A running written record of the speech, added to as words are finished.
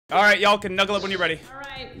All right, y'all can knuckle up when you're ready. All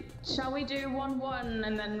right, shall we do 1-1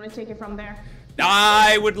 and then we take it from there?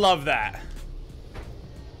 I would love that.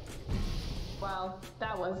 Well,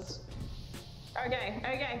 that was... Okay.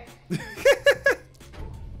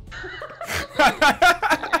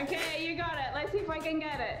 Okay, you got it. Let's see if I can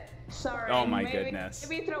get it. Sorry. Oh my goodness.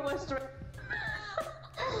 Maybe throw a straight.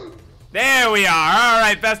 There we are. All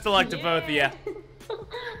right, best of luck to both of you.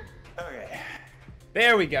 Okay.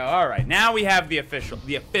 There we go. All right, now we have the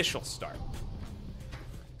official start.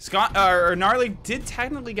 Gnarly did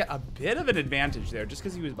technically get a bit of an advantage there, just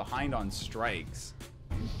because he was behind on strikes.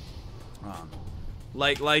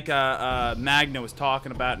 Like Magna was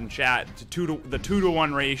talking about in chat, the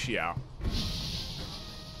 2-to-1 ratio.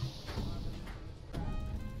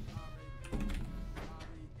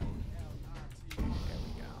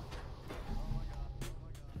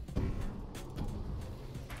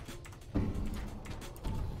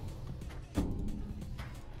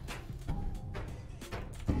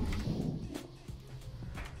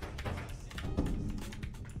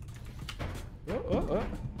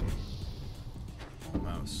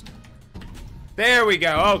 Almost. There we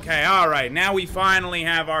go. Okay, all right. Now we finally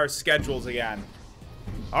have our schedules again.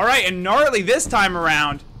 All right, and Gnarly this time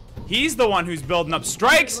around, he's the one who's building up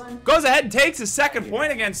strikes. Goes ahead and takes his second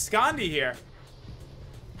point against Skandi here.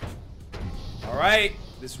 All right,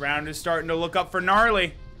 this round is starting to look up for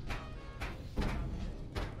Gnarly. We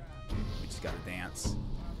just gotta dance.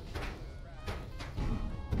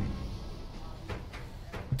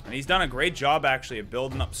 And he's done a great job, actually, of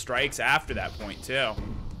building up strikes after that point, too.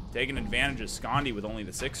 Taking advantage of Skandi with only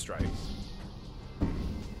the 6 strikes.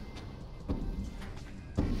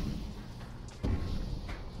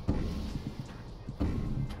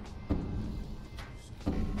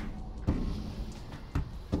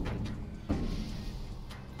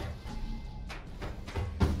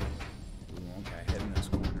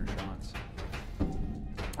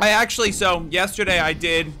 So yesterday I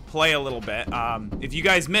did play a little bit. If you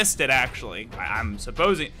guys missed it, actually, I'm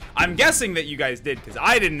guessing that you guys did, because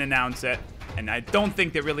I didn't announce it, and I don't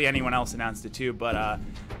think that really anyone else announced it too, but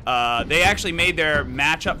they actually made their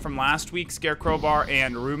matchup from last week, Scarecrowbar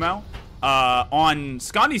and Rumo, on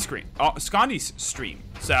Skandi's stream.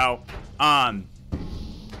 So,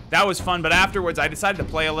 that was fun, but afterwards I decided to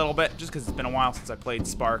play a little bit, just because it's been a while since I played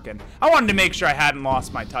Sparc, and I wanted to make sure I hadn't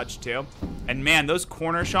lost my touch too. And man, those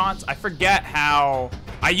corner shots, I forget how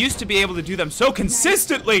I used to be able to do them so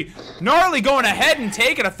consistently. Gnarly going ahead and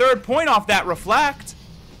taking a 3rd point off that reflect.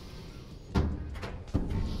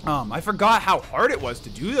 I forgot how hard it was to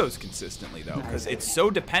do those consistently though, because it's so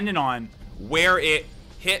dependent on where it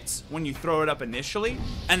hits when you throw it up initially,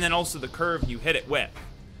 and then also the curve you hit it with.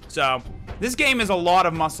 So this game is a lot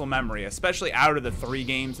of muscle memory, especially out of the 3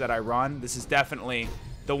 games that I run. This is definitely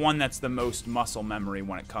the one that's the most muscle memory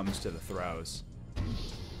when it comes to the throws.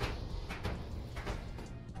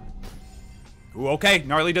 Ooh, okay,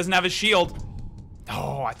 Gnarly doesn't have his shield.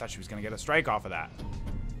 Oh, I thought she was gonna get a strike off of that.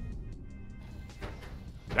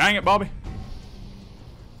 Dang it, Bobby.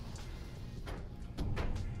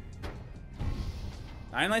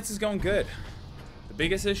 Iron Lights is going good. The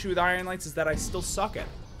biggest issue with Iron Lights is that I still suck at it.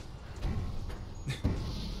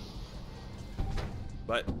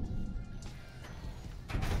 But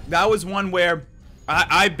that was one where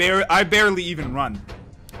I barely even run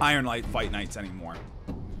Iron Light Fight Nights anymore.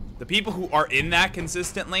 The people who are in that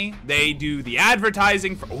consistently, they do the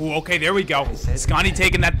advertising for... Oh, okay, there we go. Skandi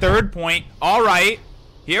taking that 3rd point. All right,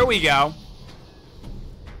 here we go.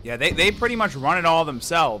 Yeah, they pretty much run it all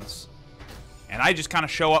themselves. And I just kind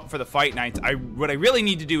of show up for the Fight Nights. What I really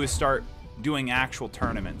need to do is start doing actual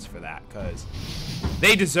tournaments for that, because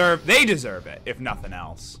they deserve it, if nothing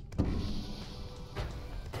else.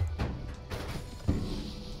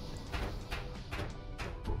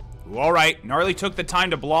 Ooh, all right, Gnarly took the time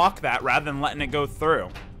to block that rather than letting it go through.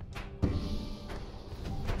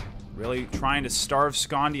 Really trying to starve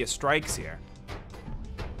Skandi of strikes here.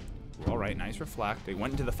 Ooh, all right, nice reflect. They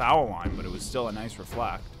went into the foul line, but it was still a nice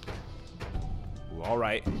reflect. Ooh, all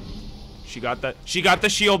right. She got the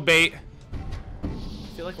shield bait.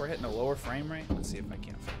 I feel like we're hitting a lower frame rate. Let's see if I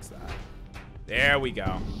can't fix that. There we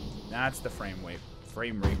go. That's the frame rate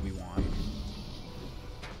we want.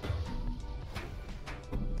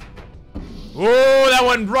 Oh, that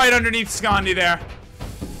went right underneath Skandi there.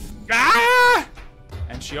 Ah!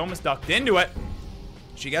 And she almost ducked into it.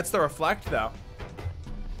 She gets the reflect though.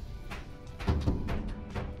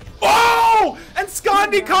 Oh! And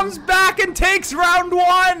Skandi comes back and takes round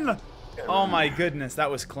 1. Oh my goodness,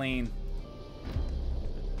 that was clean.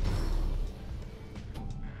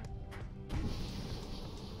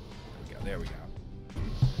 There we go.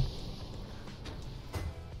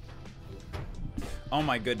 Oh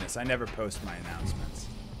my goodness, I never post my announcements.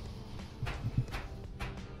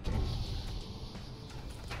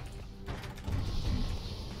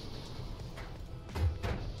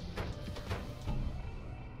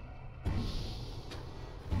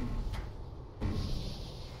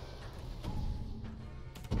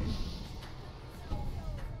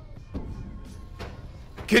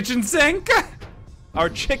 Kitchen sink? Or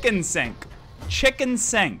chicken sink? Chicken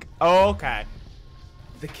sink. Oh, okay.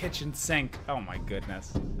 The kitchen sink. Oh my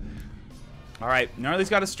goodness. All right, Gnarly's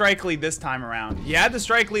got a strike lead this time around. He had the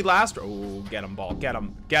strike lead last. Oh, get him, ball. Get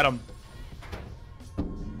him. Get him.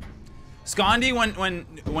 Skandi,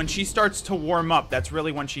 when she starts to warm up, that's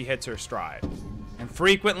really when she hits her stride. And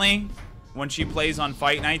frequently, when she plays on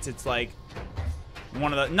fight nights, it's like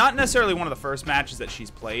one of the, not necessarily one of the first matches that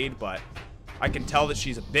she's played, but I can tell that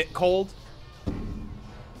she's a bit cold.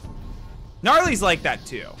 Gnarly's like that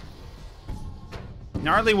too.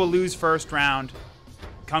 Gnarly will lose first round,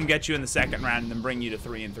 come get you in the second round, and then bring you to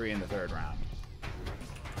 3-3 in the third round.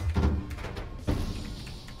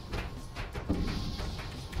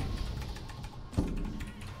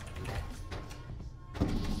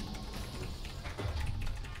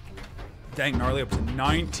 Dang, Gnarly up to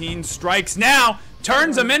 19 strikes now.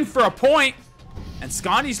 Turns him in for a point. And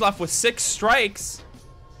Skandi's left with 6 strikes.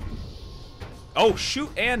 Oh, shoot,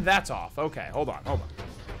 and that's off. Okay, hold on, hold on.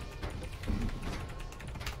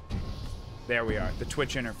 There we are. The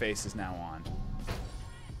Twitch interface is now on.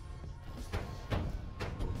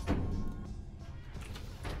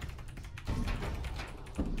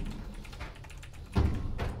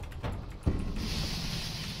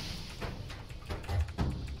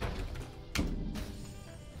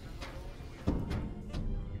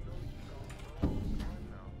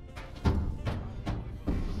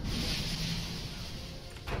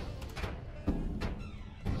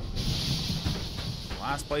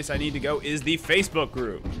 Last place I need to go is the Facebook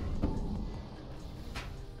group.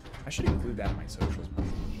 I should include that in my socials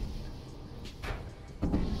message.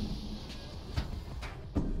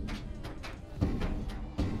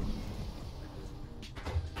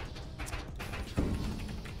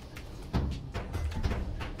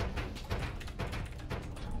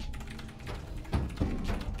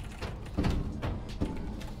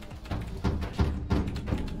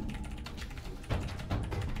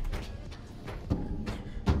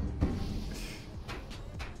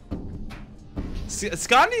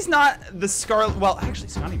 Skandi's not the Scarlet... Well, actually,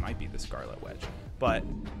 Skandi might be the Scarlet Wedge. But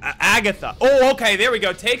Agatha. Oh, okay, there we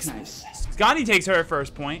go. Nice. Skandi takes her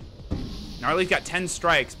first point. Gnarly's got 10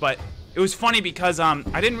 strikes, but it was funny because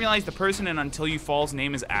I didn't realize the person in Until You Fall's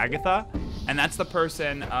name is Agatha. And that's the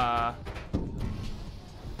person...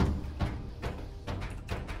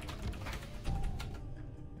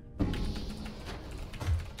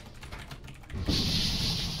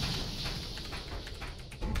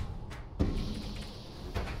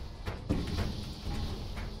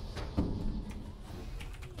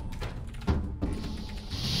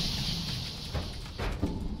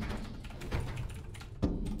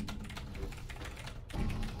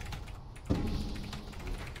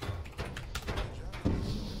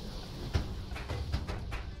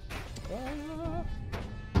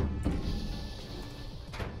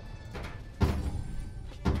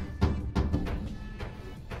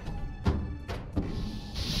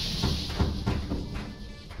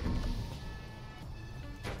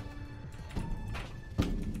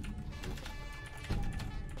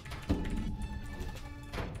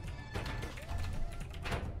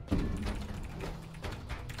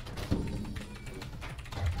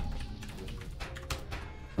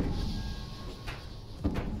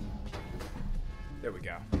 There we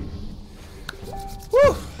go.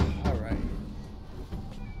 Woo! All right.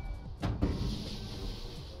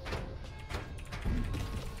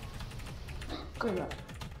 Good luck.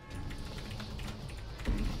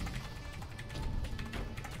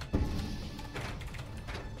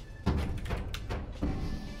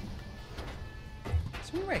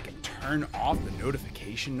 Is there a way I can turn off the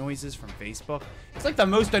notification noises from Facebook? It's like the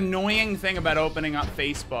most annoying thing about opening up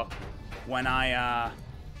Facebook when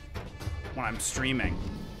I'm streaming.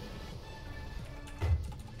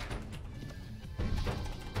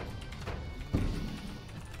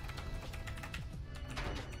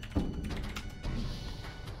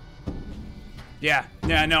 Yeah,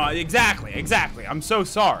 no, exactly. I'm so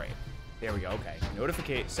sorry. There we go, okay.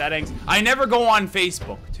 Notification settings. I never go on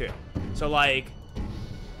Facebook, too. So, like...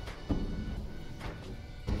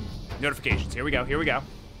 Notifications, here we go.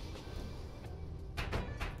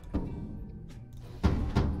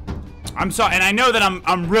 I'm sorry, and I know that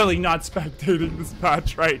I'm really not spectating this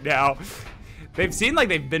match right now. They've seemed like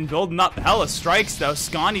they've been building up hella strikes, though.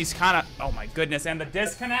 Skandi's kind of... Oh, my goodness. And the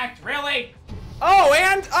disconnect? Really? Oh,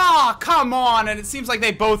 and... Ah, oh, come on. And it seems like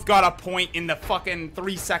they both got a point in the fucking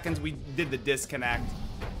 3 seconds we did the disconnect.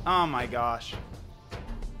 Oh, my gosh.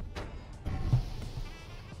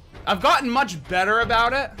 I've gotten much better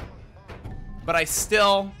about it, but I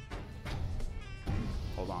still...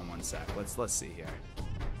 Hold on one sec. Let's see here.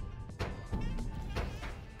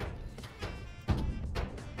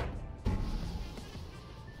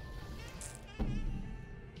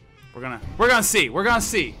 We're gonna see. We're gonna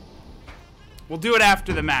see. We'll do it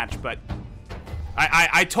after the match, but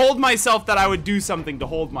I told myself that I would do something to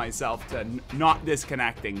hold myself to not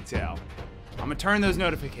disconnecting too. I'm gonna turn those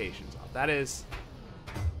notifications off. That is...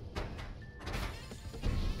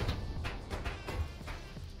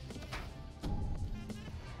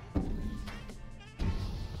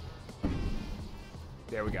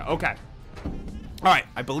 There we go. Okay. All right.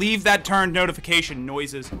 I believe that turned notification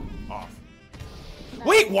noises off.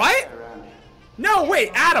 Wait, what? No, wait,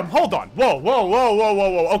 Adam, hold on. Whoa, whoa, whoa, whoa, whoa,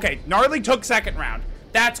 whoa. Okay, Gnarly took second round.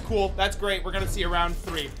 That's cool. That's great. We're gonna see a round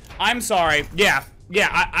 3. I'm sorry. Yeah,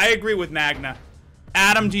 I agree with Magna.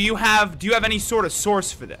 Adam, do you have any sort of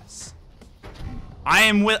source for this? I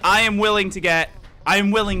am willing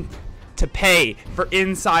to pay for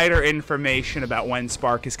insider information about when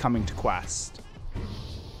Sparc is coming to Quest.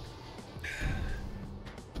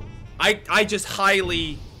 I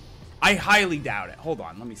highly doubt it. Hold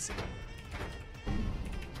on, let me see.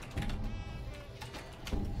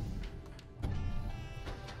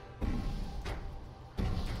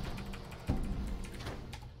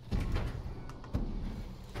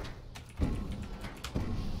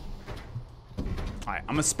 All right,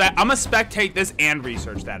 I'm gonna spectate this and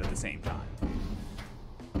research that at the same time.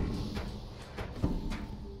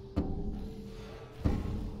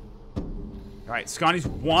 All right, Skandi's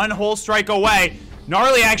 1 whole strike away.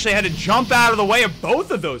 Gnarly actually had to jump out of the way of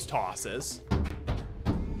both of those tosses.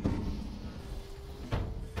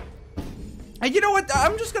 And you know what?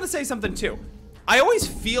 I'm just gonna say something too. I always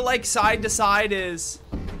feel like side to side is...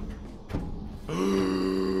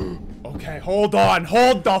 Okay, hold on.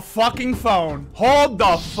 Hold the fucking phone. Hold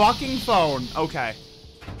the fucking phone. Okay.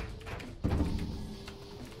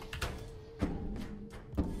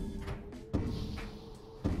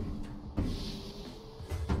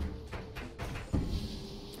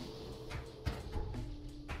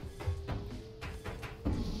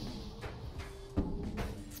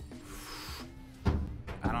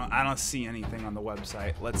 I don't see anything on the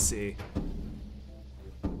website. Let's see.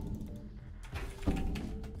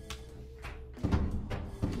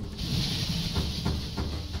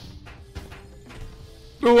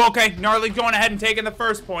 Ooh, okay. Gnarly going ahead and taking the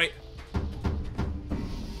first point.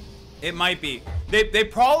 It might be. They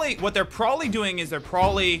probably, what they're probably doing is they're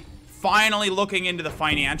probably finally looking into the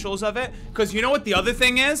financials of it. Because you know what the other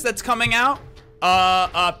thing is that's coming out?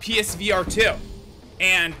 PSVR 2.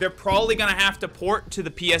 And they're probably going to have to port to the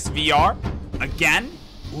PSVR again.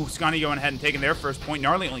 Ooh, Skandi going ahead and taking their first point.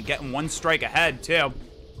 Gnarly only getting 1 strike ahead, too.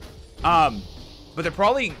 But they're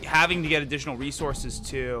probably having to get additional resources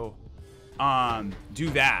to do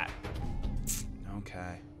that.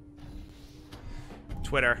 Okay.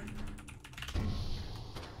 Twitter.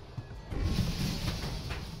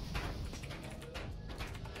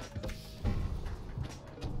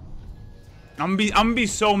 I'm gonna be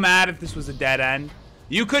so mad if this was a dead end.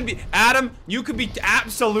 You could be, Adam, you could be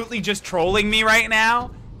absolutely just trolling me right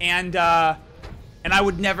now, and I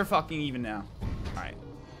would never fucking even know. All right.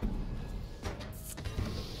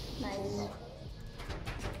 Nice.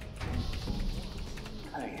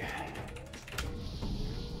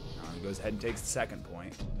 He goes ahead and takes the second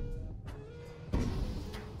point.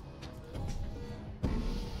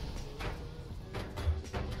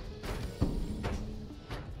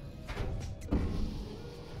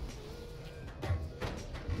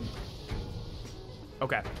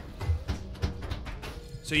 Okay.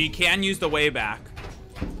 So you can use the way back.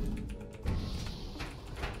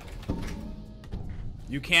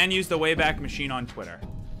 You can use the Wayback Machine on Twitter.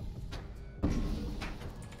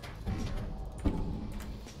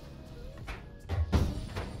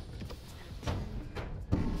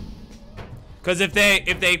 Because if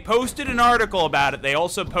they posted an article about it, they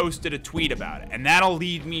also posted a tweet about it, and that'll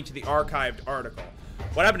lead me to the archived article.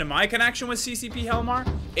 What happened to my connection with CCP Helmar?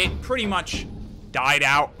 It pretty much died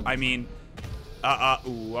out. I mean,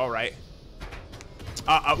 ooh, all right.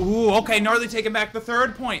 Ooh, okay, Gnarly taking back the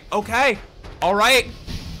third point. Okay, all right.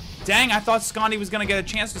 Dang, I thought Skandi was gonna get a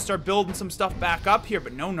chance to start building some stuff back up here,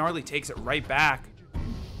 but no, Gnarly takes it right back.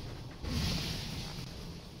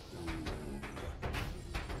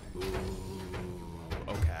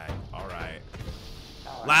 Okay, all right.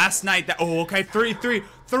 Last night that, oh, okay,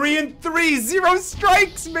 3-3, 0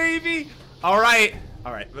 strikes, baby. All right.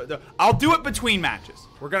 I'll do it between matches.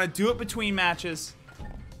 We're gonna do it between matches.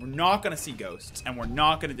 We're not gonna see ghosts, and we're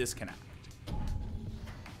not gonna disconnect.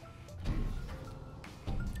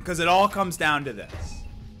 Because it all comes down to this.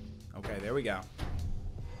 Okay, there we go.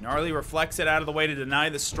 Gnarly reflects it out of the way to deny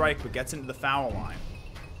the strike, but gets into the foul line.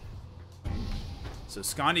 So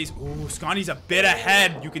Skandi's a bit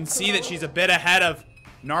ahead. You can see that she's a bit ahead of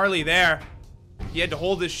Gnarly there. He had to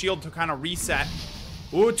hold his shield to kind of reset.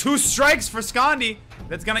 Ooh, 2 strikes for Skandi.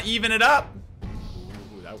 That's gonna even it up.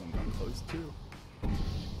 Ooh, that one got close too.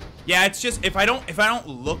 Yeah, it's just if I don't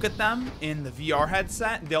look at them in the VR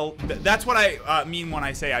headset, that's what I mean when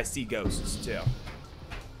I say I see ghosts too.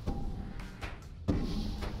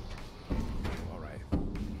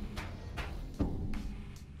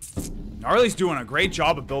 Gnarly's doing a great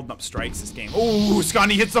job of building up strikes this game. Ooh,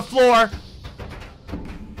 Skandi hits the floor.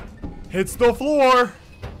 Hits the floor.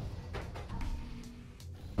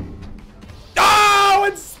 Oh,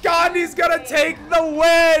 and Skandi's gonna take the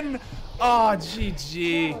win. Oh,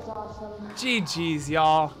 GG. GG's,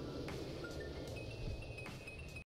 y'all.